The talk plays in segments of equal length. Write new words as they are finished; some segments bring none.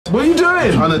What are you doing?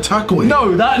 I'm trying to tackle him.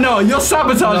 No, you're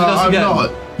sabotaging us again. I'm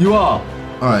not. You are.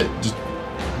 Alright, just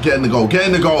get in the goal. Get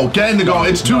in the goal. Get in the goal.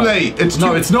 It's too late. It's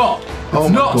not. It's not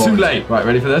too late. Right,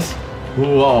 ready for this?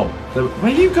 Whoa.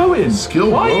 Where are you going?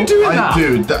 Skill, Why bro. are you doing that?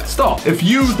 Dude, Stop. If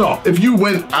you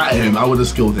went at him, I would have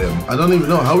skilled him. I don't even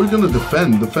know. How are we going to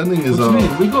defend? Defending is... What do you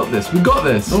mean? We got this. We got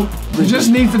this. Nope. We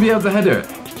just need to be able to header it.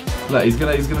 Look, he's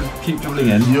gonna keep dribbling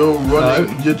in. You're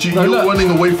running. You're running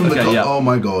away from the goal. Yeah. Oh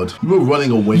my god. You're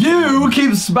running away. You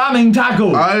keep spamming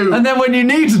tackle. And then when you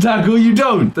need to tackle, you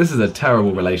don't. This is a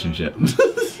terrible relationship.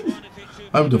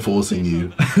 I'm divorcing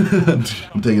you.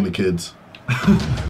 I'm taking the kids.